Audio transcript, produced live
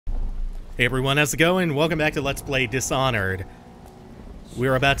Hey everyone, how's it going? Welcome back to Let's Play Dishonored.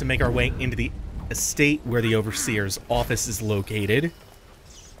 We're about to make our way into the estate where the Overseer's office is located,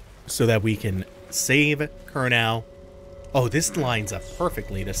 so that we can save Kurnow. Oh, this lines up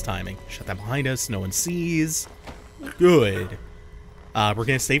perfectly, this timing. Shut that behind us, no one sees. Good. We're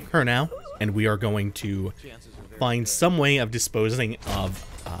going to save Kurnow, and we are going to find some way of disposing of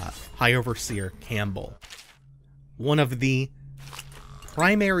High Overseer Campbell. One of the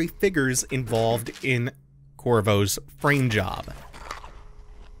primary figures involved in Corvo's frame job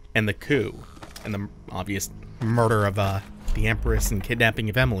and the coup and the obvious murder of the Empress and kidnapping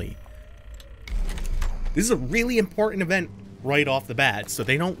of Emily. This is a really important event right off the bat, so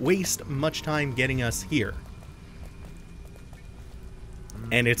they don't waste much time getting us here.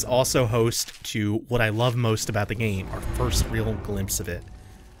 And it's also host to what I love most about the game, our first real glimpse of it.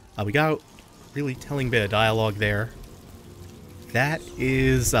 We got a really telling bit of dialogue there. That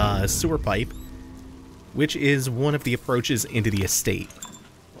is a sewer pipe, which is one of the approaches into the estate.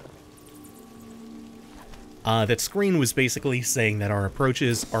 That screen was basically saying that our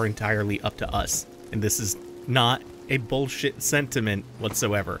approaches are entirely up to us, and this is not a bullshit sentiment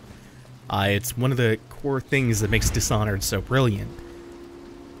whatsoever. It's one of the core things that makes Dishonored so brilliant.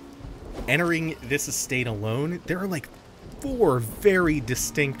 Entering this estate alone, there are like 4 very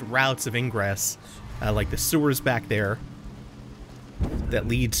distinct routes of ingress, like the sewers back there, that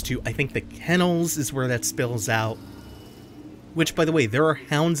leads to, I think, the kennels is where that spills out. Which, by the way, there are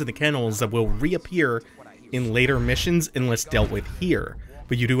hounds in the kennels that will reappear in later missions unless dealt with here.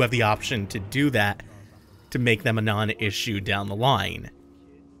 But you do have the option to do that to make them a non-issue down the line.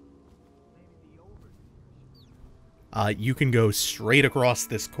 You can go straight across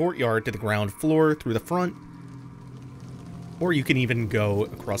this courtyard to the ground floor through the front. Or you can even go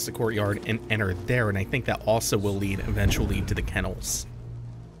across the courtyard and enter there, and I think that also will lead eventually to the kennels.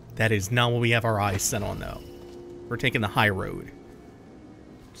 That is not what we have our eyes set on, though. We're taking the high road.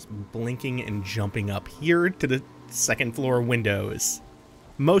 Just blinking and jumping up here to the second floor windows,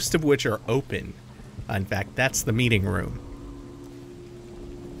 most of which are open. In fact, that's the meeting room.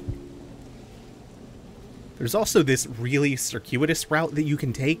 There's also this really circuitous route that you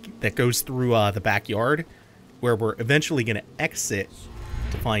can take that goes through the backyard, where we're eventually going to exit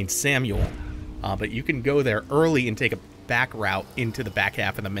to find Samuel. But you can go there early and take a back route into the back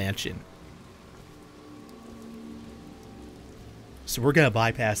half of the mansion. So we're going to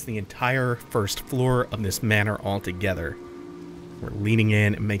bypass the entire first floor of this manor altogether. We're leaning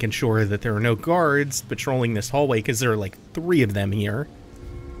in and making sure that there are no guards patrolling this hallway, because there are like 3 of them here,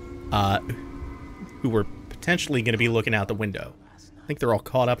 who were potentially going to be looking out the window. I think they're all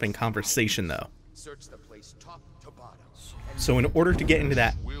caught up in conversation, though. Search the place top to bottom. So in order to get into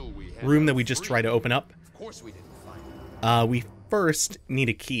that room that we just tried to open up, we first need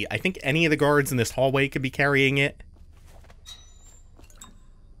a key. I think any of the guards in this hallway could be carrying it,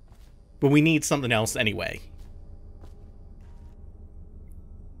 but we need something else anyway.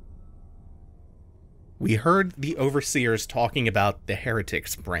 We heard the Overseers talking about the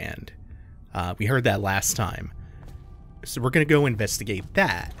Heretics brand. We heard that last time. So we're going to go investigate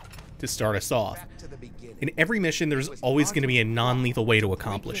that to start us off. In every mission, there's always going to be a non-lethal way to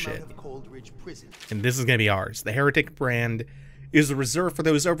accomplish it. And this is going to be ours. The Heretic brand is reserved for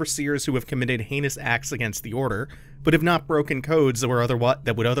those Overseers who have committed heinous acts against the Order, but have not broken codes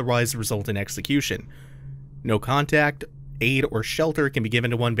that would otherwise result in execution. No contact, aid, or shelter can be given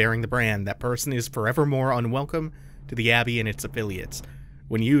to one bearing the brand. That person is forevermore unwelcome to the Abbey and its affiliates.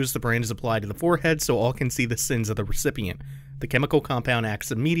 When used, the brand is applied to the forehead so all can see the sins of the recipient. The chemical compound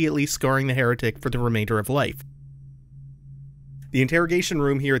acts immediately, scarring the heretic for the remainder of life. The interrogation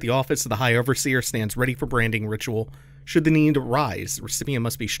room here at the office of the High Overseer stands ready for branding ritual. Should the need arise, the recipient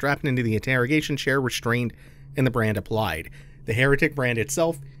must be strapped into the interrogation chair, restrained, and the brand applied. The heretic brand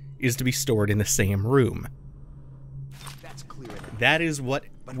itself is to be stored in the same room. That is what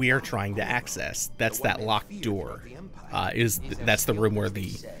we are trying to access. That's that locked door. That's the room where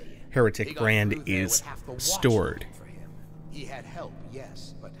the heretic brand is stored. He had help,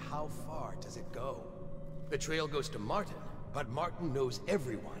 yes, but how far does it go? The trail goes to Martin, but Martin knows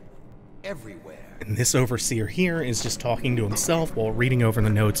everyone, everywhere. And this Overseer here is just talking to himself while reading over the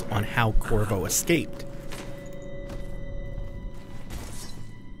notes on how Corvo escaped.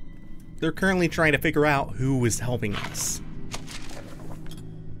 They're currently trying to figure out who was helping us.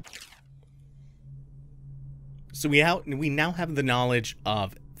 So we now have the knowledge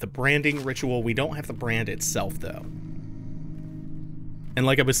of the branding ritual. We don't have the brand itself, though. And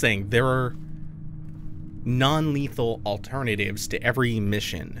like I was saying, there are non-lethal alternatives to every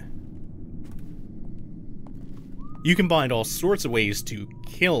mission. You can find all sorts of ways to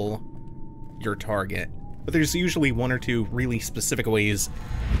kill your target. But there's usually one or two really specific ways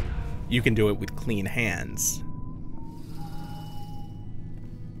you can do it with clean hands.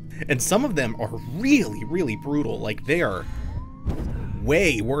 And some of them are really, really brutal. Like, they are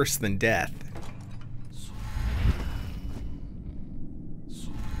way worse than death.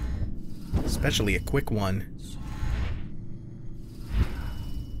 Especially a quick one.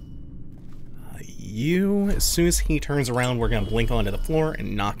 As soon as he turns around, we're going to blink onto the floor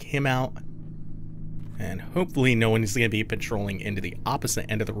and knock him out. And hopefully no one is going to be patrolling into the opposite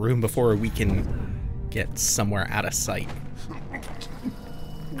end of the room before we can get somewhere out of sight.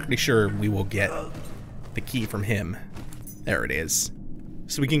 Pretty sure we will get the key from him. There it is.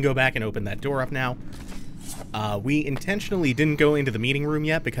 So we can go back and open that door up now. We intentionally didn't go into the meeting room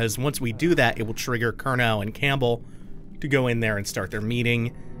yet, because once we do that, it will trigger Curnow and Campbell to go in there and start their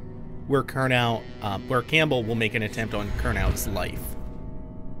meeting, where Campbell will make an attempt on Curnow's life.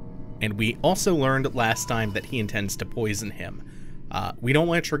 And we also learned last time that he intends to poison him. We don't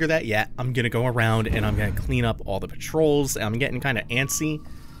want to trigger that yet. I'm going to go around and I'm going to clean up all the patrols. I'm getting kind of antsy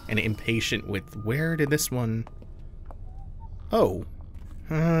and impatient with, where did this one... Oh.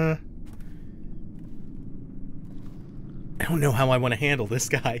 I don't know how I want to handle this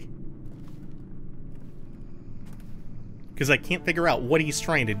guy. Because I can't figure out what he's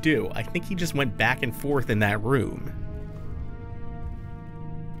trying to do. I think he just went back and forth in that room.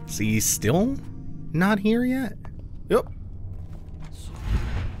 Is he still not here yet? Yep.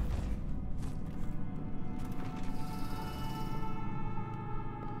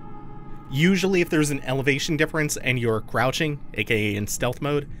 Usually if there's an elevation difference and you're crouching, aka in stealth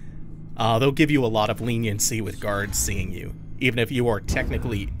mode, they'll give you a lot of leniency with guards seeing you, even if you are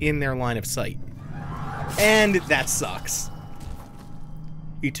technically in their line of sight. And that sucks.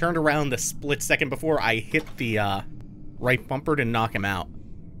 He turned around the split second before I hit the right bumper to knock him out.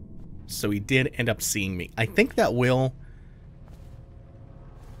 So he did end up seeing me. I think that will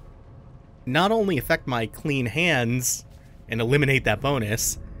not only affect my clean hands and eliminate that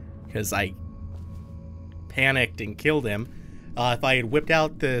bonus, because I panicked and killed him. If I had whipped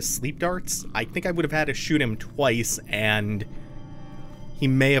out the sleep darts, I think I would have had to shoot him twice, and he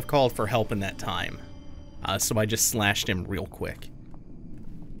may have called for help in that time. So I just slashed him real quick.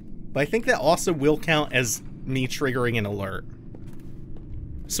 But I think that also will count as me triggering an alert.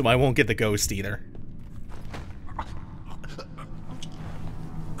 So I won't get the ghost either.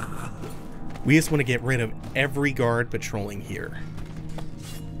 We just want to get rid of every guard patrolling here.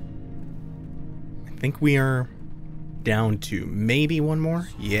 I think we are down to maybe one more?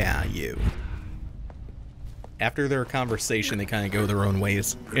 Yeah, you. After their conversation, they kind of go their own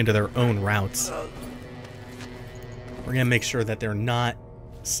ways, into their own routes. We're gonna make sure that they're not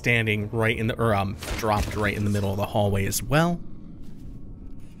standing right in the, or dropped right in the middle of the hallway as well.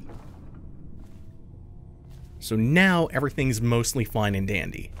 So now everything's mostly fine and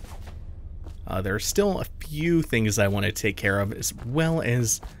dandy. There are still a few things I want to take care of, as well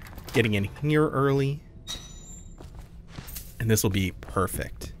as getting in here early. And this will be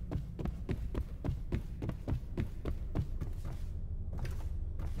perfect.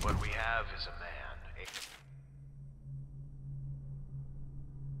 What we have is a man.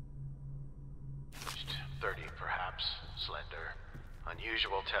 Aged 30 perhaps, slender.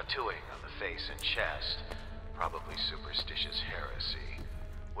 Unusual tattooing on the face and chest. Probably superstitious heresy.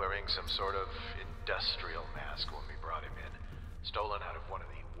 Wearing some sort of industrial mask when we brought him in. Stolen out of one of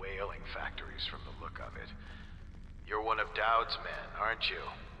the whaling factories from the look of it. You're one of Dowd's men, aren't you?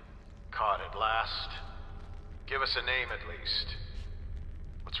 Caught at last? Give us a name at least.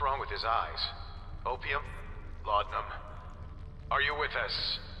 What's wrong with his eyes? Opium? Laudanum? Are you with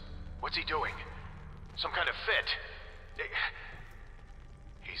us? What's he doing? Some kind of fit?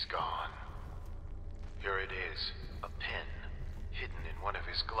 He's gone. Here it is, a pin, hidden in one of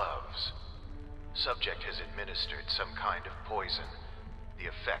his gloves. Subject has administered some kind of poison. The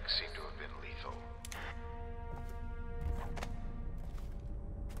effects seem to have been lethal.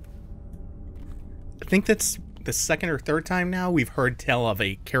 I think that's the second or third time now we've heard tell of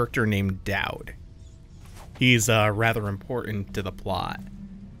a character named Dowd. He's rather important to the plot.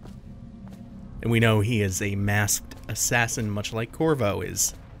 And we know he is a masked assassin, much like Corvo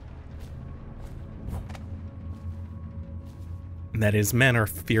is. And that his men are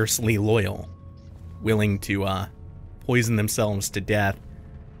fiercely loyal, willing to poison themselves to death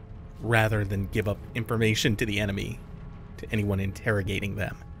rather than give up information to the enemy, to anyone interrogating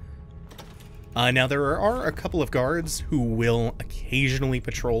them. Now, there are a couple of guards who will occasionally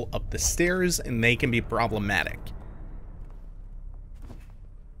patrol up the stairs, and they can be problematic.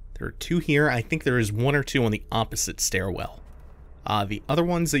 There are two here. I think there is one or two on the opposite stairwell. The other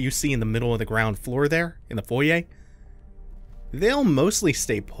ones that you see in the middle of the ground floor there, in the foyer, they'll mostly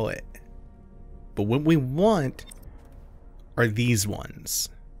stay put. But what we want are these ones.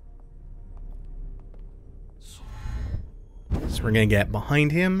 So we're gonna get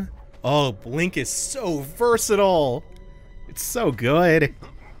behind him. Oh, Blink is so versatile. It's so good.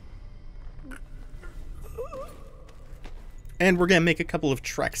 And we're gonna make a couple of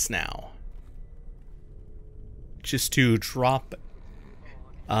treks now, just to drop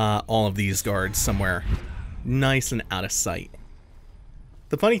all of these guards somewhere nice and out of sight.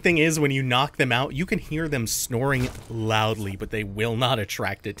 The funny thing is, when you knock them out, you can hear them snoring loudly, but they will not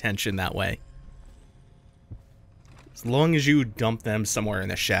attract attention that way. As long as you dump them somewhere in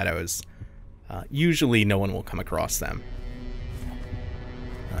the shadows, usually no one will come across them.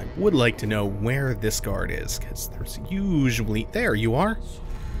 I would like to know where this guard is, because there's usually... There you are!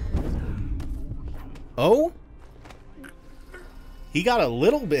 Oh? He got a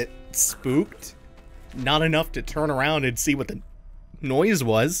little bit spooked. Not enough to turn around and see what the noise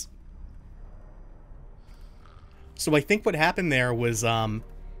was. So I think what happened there was,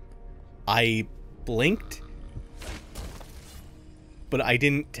 I blinked, but I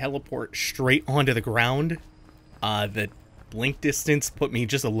didn't teleport straight onto the ground. The blink distance put me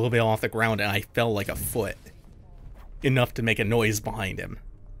just a little bit off the ground, and I fell like a foot. Enough to make a noise behind him.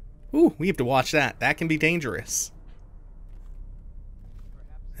 Ooh, we have to watch that. That can be dangerous.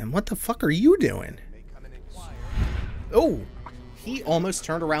 And what the fuck are you doing? Oh, he almost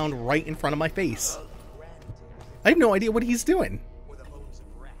turned around right in front of my face. I have no idea what he's doing.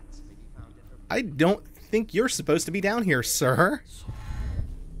 I don't think you're supposed to be down here, sir.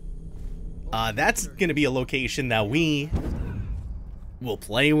 That's gonna be a location that we will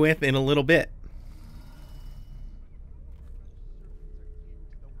play with in a little bit.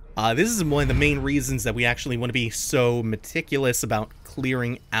 This is one of the main reasons that we actually want to be so meticulous about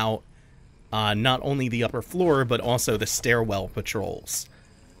clearing out not only the upper floor, but also the stairwell patrols.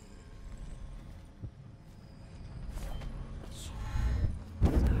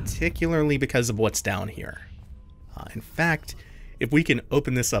 Particularly because of what's down here. In fact, if we can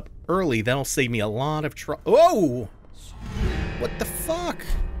open this up early, that'll save me a lot of trouble. Oh! What the fuck?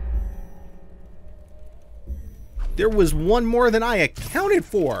 There was one more than I accounted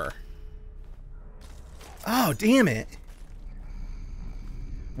for! Oh, damn it.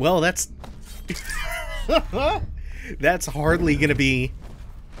 Well, that's... that's hardly gonna be...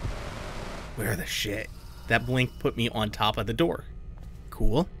 Where the shit? That blink put me on top of the door.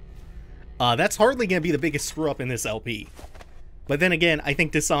 Cool. That's hardly gonna be the biggest screw-up in this LP. But then again, I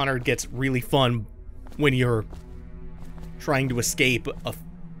think Dishonored gets really fun when you're trying to escape a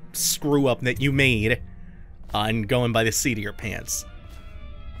screw-up that you made and going by the seat of your pants.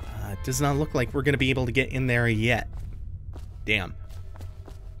 It does not look like we're going to be able to get in there yet. Damn.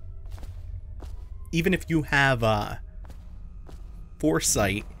 Even if you have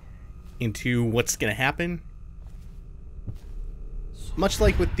foresight into what's going to happen, much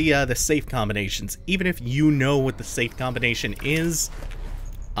like with the safe combinations, even if you know what the safe combination is,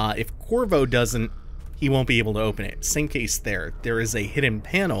 if Corvo doesn't, he won't be able to open it. Same case there. There is a hidden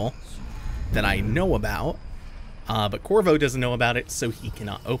panel that I know about, but Corvo doesn't know about it, so he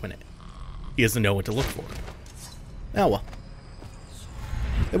cannot open it. He doesn't know what to look for. Oh well.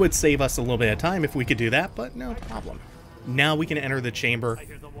 It would save us a little bit of time if we could do that, but no problem. Now we can enter the chamber,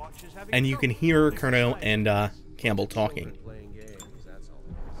 and you can hear Colonel and Campbell talking.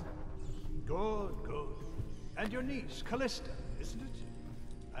 Good, good. And your niece, Callista, isn't it?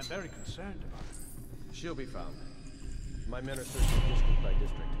 I'm very concerned about her. She'll be found. My men are searching district by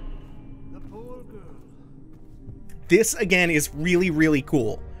district. The poor girl. This, again, is really, really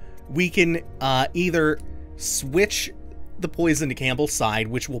cool. We can either switch the poison to Campbell's side,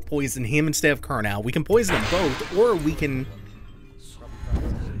 which will poison him instead of Colonel. We can poison them both, or we can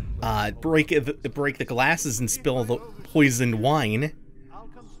break the glasses and spill the poisoned wine. I'll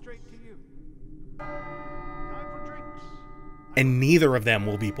come straight to you. Time for drinks. And neither of them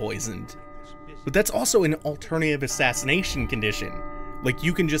will be poisoned. But that's also an alternative assassination condition. Like,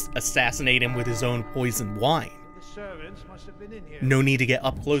 you can just assassinate him with his own poisoned wine. The servants must have been in here. No need to get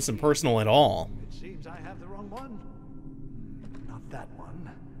up close and personal at all. It seems I have the wrong one. Not that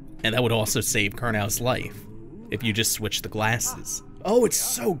one. And that would also save Colonel's life, if you just switch the glasses. Oh, it's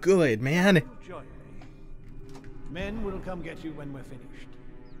so good, man. Joy. Men will come get you when we're finished.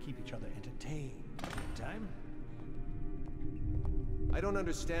 Keep each other entertained. Time? I don't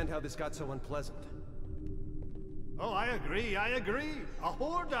understand how this got so unpleasant. Oh, I agree, I agree. A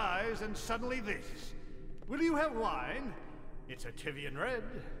whore dies and suddenly this. Will you have wine? It's a Tivian red.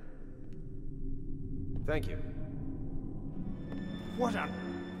 Thank you. What on...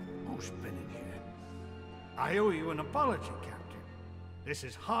 Who's been in here? I owe you an apology, Captain. This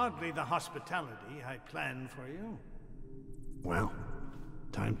is hardly the hospitality I planned for you. Well,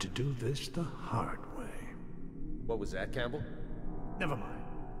 time to do this the hard way. What was that, Campbell? Never mind.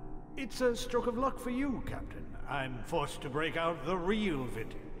 It's a stroke of luck for you, Captain. I'm forced to break out the real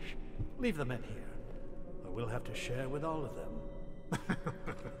vintage. Leave the men here, or we'll have to share with all of them.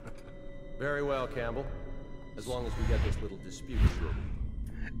 Very well, Campbell. As long as we get this little dispute through.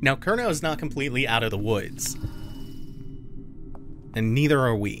 Now, Curnow is not completely out of the woods. And neither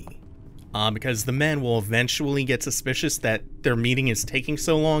are we. Because the men will eventually get suspicious that their meeting is taking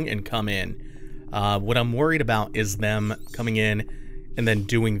so long and come in. What I'm worried about is them coming in and then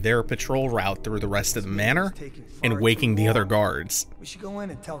doing their patrol route through the rest of the manor and waking the other guards. We should go in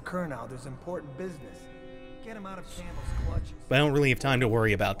and tell Curnow there's important business. Get him out of Campbell's clutches. But I don't really have time to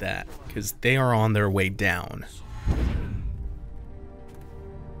worry about that, because they are on their way down.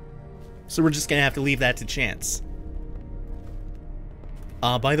 So we're just gonna have to leave that to chance.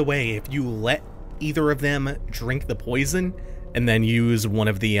 By the way, if you let either of them drink the poison and then use one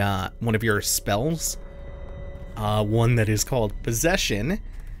of your spells, one that is called Possession,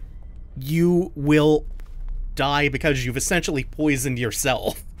 you will die because you've essentially poisoned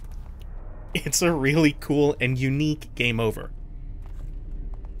yourself. It's a really cool and unique game over.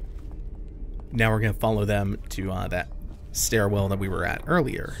 Now we're going to follow them to that stairwell that we were at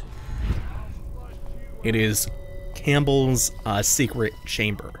earlier. It is Campbell's secret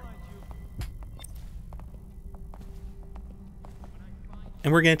chamber.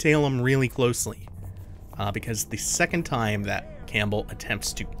 And we're going to tail him really closely. Because the second time that Campbell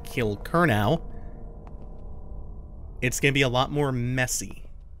attempts to kill Curnow, it's going to be a lot more messy.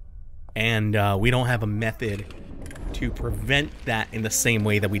 And we don't have a method to prevent that in the same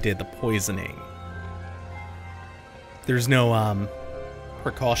way that we did the poisoning. There's no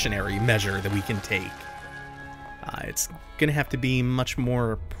precautionary measure that we can take. It's going to have to be much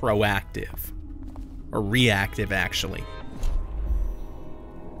more proactive. Or reactive, actually.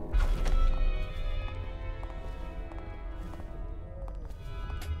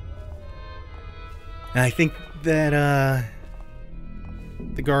 And I think that,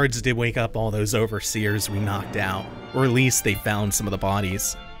 the guards did wake up all those overseers we knocked out. Or at least they found some of the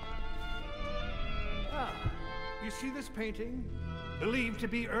bodies. Ah, you see this painting? Believed to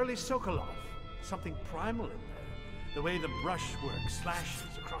be early Sokolov. Something primal in there. The way the brushwork slashes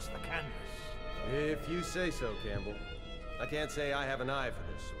across the canvas. If you say so, Campbell. I can't say I have an eye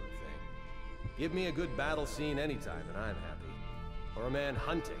for this sort of thing. Give me a good battle scene anytime and I'm happy. Or a man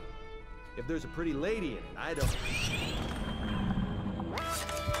hunting. If there's a pretty lady in it, I don't...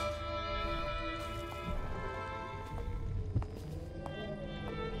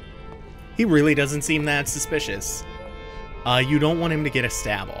 He really doesn't seem that suspicious. You don't want him to get a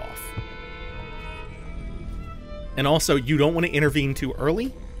stab off. And also, you don't want to intervene too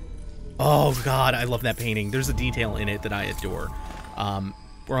early. Oh god, I love that painting. There's a detail in it that I adore.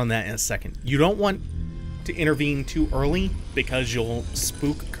 We're on that in a second. You don't want to intervene too early because you'll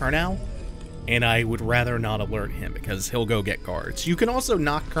spook Curnow. And I would rather not alert him because he'll go get guards. You can also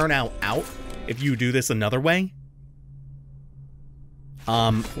knock Curnow out if you do this another way.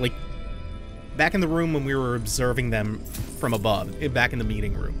 Like, back in the room when we were observing them from above, back in the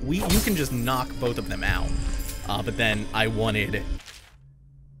meeting room, you can just knock both of them out. But then I wanted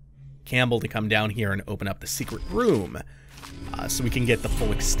Campbell to come down here and open up the secret room. So we can get the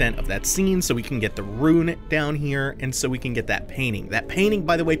full extent of that scene, so we can get the rune down here, and so we can get that painting. That painting,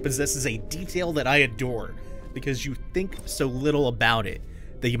 by the way, possesses a detail that I adore, because you think so little about it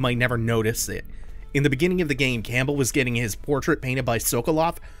that you might never notice it. In the beginning of the game, Campbell was getting his portrait painted by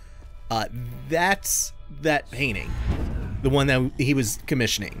Sokolov. That's that painting, the one that he was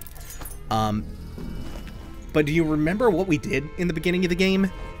commissioning. But do you remember what we did in the beginning of the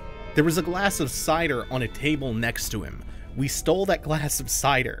game? There was a glass of cider on a table next to him. We stole that glass of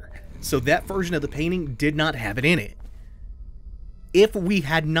cider, so that version of the painting did not have it in it. If we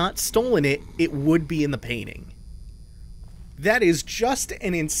had not stolen it, it would be in the painting. That is just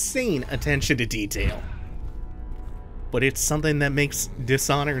an insane attention to detail. But it's something that makes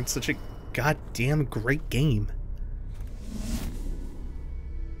Dishonored such a goddamn great game.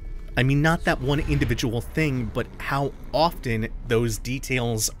 I mean, not that one individual thing, but how often those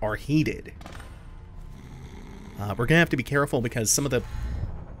details are heeded. We're gonna have to be careful because some of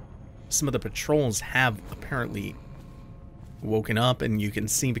the patrols have apparently woken up, and you can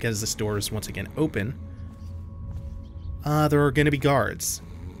see because this door is once again open. There are gonna be guards.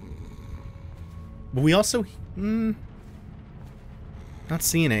 But we also not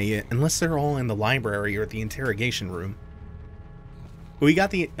seeing it yet, unless they're all in the library or the interrogation room. But we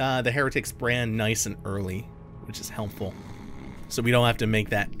got the Heretics brand nice and early, which is helpful. So we don't have to make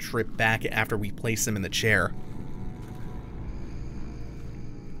that trip back after we place him in the chair.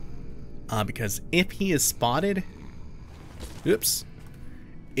 Because if he is spotted... Oops.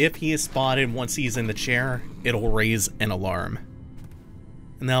 If he is spotted once he's in the chair, it'll raise an alarm.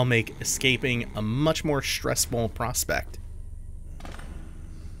 And that'll make escaping a much more stressful prospect.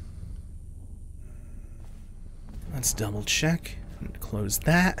 Let's double check and close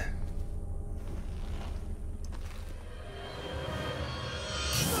that.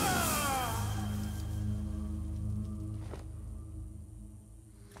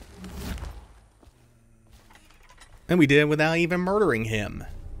 And we did it without even murdering him.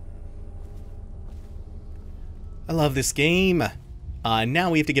 I love this game.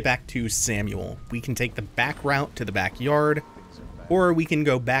 Now we have to get back to Samuel. We can take the back route to the backyard, or we can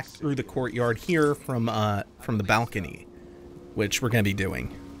go back through the courtyard here from the balcony, which we're going to be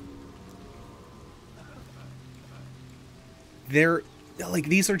doing.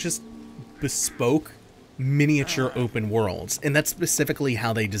 These are just bespoke, miniature open worlds, and that's specifically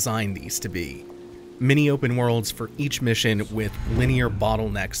how they designed these to be. Mini open worlds for each mission with linear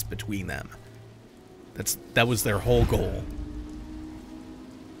bottlenecks between them. That was their whole goal.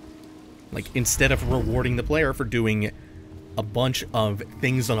 Like, instead of rewarding the player for doing a bunch of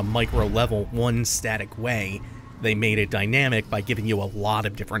things on a micro level one static way, they made it dynamic by giving you a lot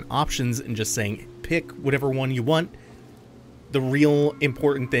of different options and just saying, pick whatever one you want. The real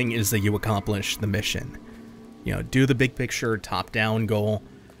important thing is that you accomplish the mission. You know, do the big picture, top-down goal.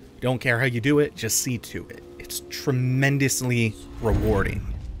 Don't care how you do it, just see to it. It's tremendously rewarding.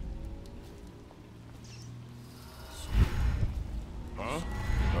 Oh,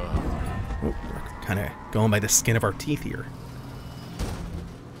 we're kind of going by the skin of our teeth here.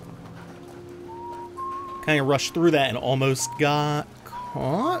 Kind of rushed through that and almost got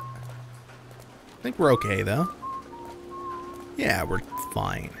caught. I think we're okay, though. Yeah, we're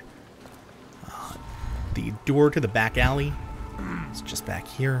fine. The door to the back alley. It's just back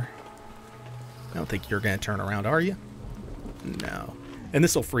here. I don't think you're going to turn around, are you? No. And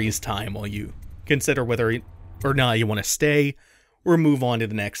this will freeze time while you consider whether or not you want to stay or move on to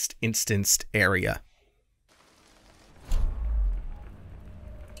the next instanced area.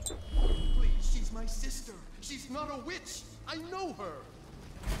 Please, she's my sister. She's not a witch. I know her.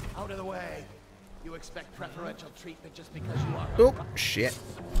 Out of the way. You expect preferential treatment just because you are. Oh, shit.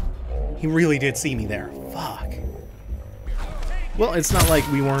 He really did see me there. Fuck. Well, it's not like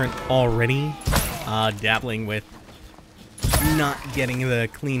we weren't already dabbling with not getting the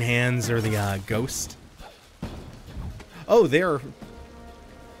clean hands or the ghost. Oh, there.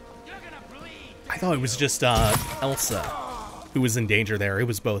 I thought it was just Elsa who was in danger there. It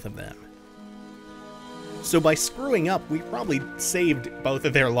was both of them. So by screwing up, we probably saved both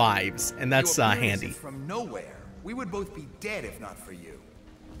of their lives, and that's handy. From nowhere, we would both be dead if not for you.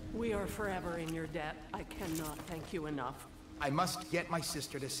 We are forever in your debt. I cannot thank you enough. I must get my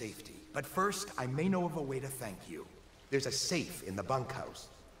sister to safety, but first I may know of a way to thank you. There's a safe in the bunkhouse.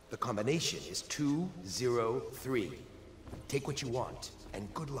 The combination is 203. Take what you want, and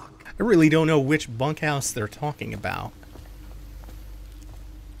good luck. I really don't know which bunkhouse they're talking about.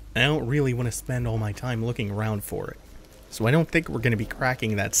 I don't really want to spend all my time looking around for it, so I don't think we're going to be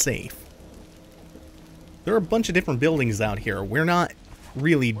cracking that safe. There are a bunch of different buildings out here. We're not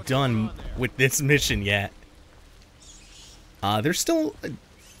really done with this mission yet. There's still a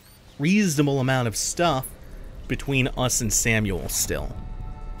reasonable amount of stuff between us and Samuel still.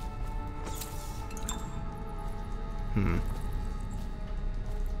 I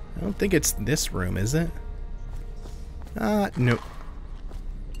don't think it's this room, is it? Nope.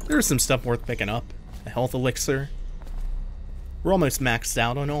 There's some stuff worth picking up. A health elixir. We're almost maxed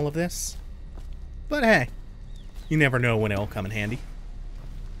out on all of this. But hey, you never know when it'll come in handy.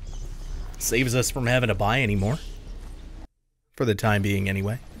 Saves us from having to buy anymore. For the time being,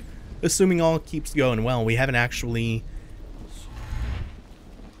 anyway. Assuming all keeps going well, we haven't actually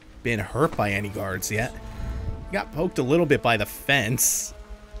been hurt by any guards yet. Got poked a little bit by the fence.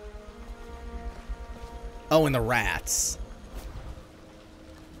 Oh, and the rats.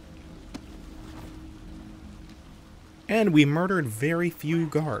 And we murdered very few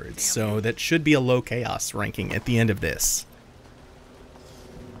guards, so that should be a low chaos ranking at the end of this.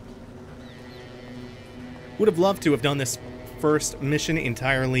 Would have loved to have done this first mission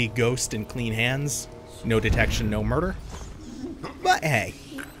entirely ghost and clean hands. No detection, no murder. But hey,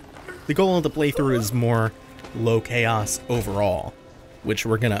 the goal of the playthrough is more low chaos overall, which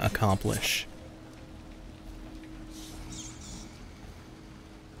we're gonna accomplish.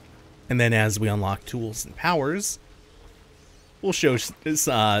 And then as we unlock tools and powers, we'll show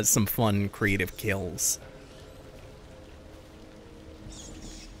some fun, creative kills.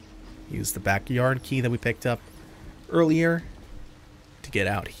 Use the backyard key that we picked up earlier to get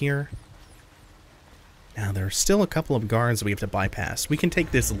out here. Now, there are still a couple of guards we have to bypass. We can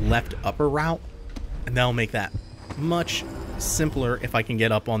take this left upper route, and that'll make that much simpler if I can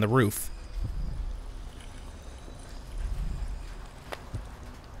get up on the roof.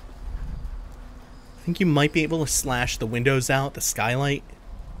 I think you might be able to slash the windows out, the skylight,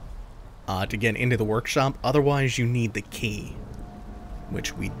 to get into the workshop. Otherwise, you need the key,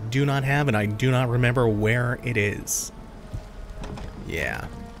 which we do not have, and I do not remember where it is. Yeah.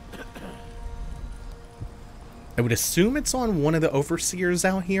 I would assume it's on one of the overseers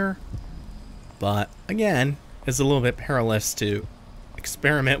out here, but again, it's a little bit perilous to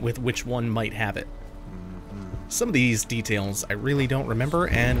experiment with which one might have it. Some of these details I really don't remember,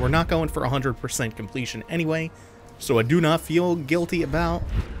 and we're not going for 100% completion anyway, so I do not feel guilty about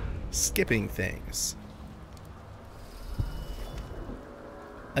skipping things.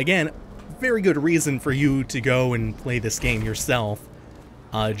 Again, very good reason for you to go and play this game yourself,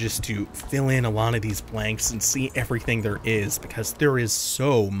 just to fill in a lot of these blanks and see everything there is, because there is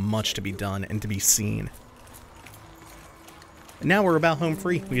so much to be done and to be seen. And now we're about home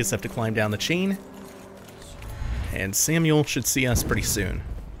free. We just have to climb down the chain, and Samuel should see us pretty soon.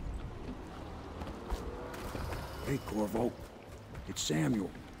 Hey, Corvo. It's Samuel.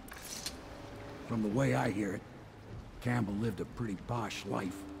 From the way I hear it, Campbell lived a pretty posh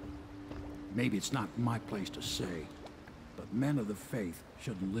life. Maybe it's not my place to say, but men of the faith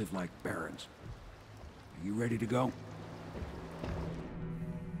shouldn't live like barons. Are you ready to go?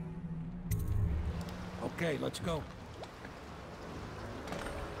 Okay, let's go.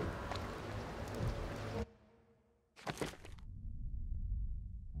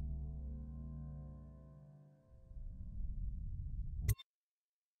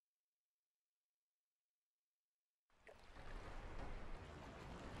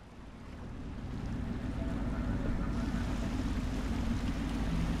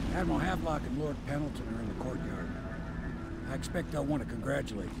 Admiral Havelock and Lord Pendleton are in the courtyard. I expect they'll want to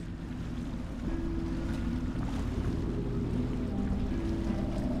congratulate you.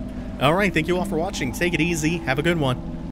 Alright, thank you all for watching. Take it easy. Have a good one.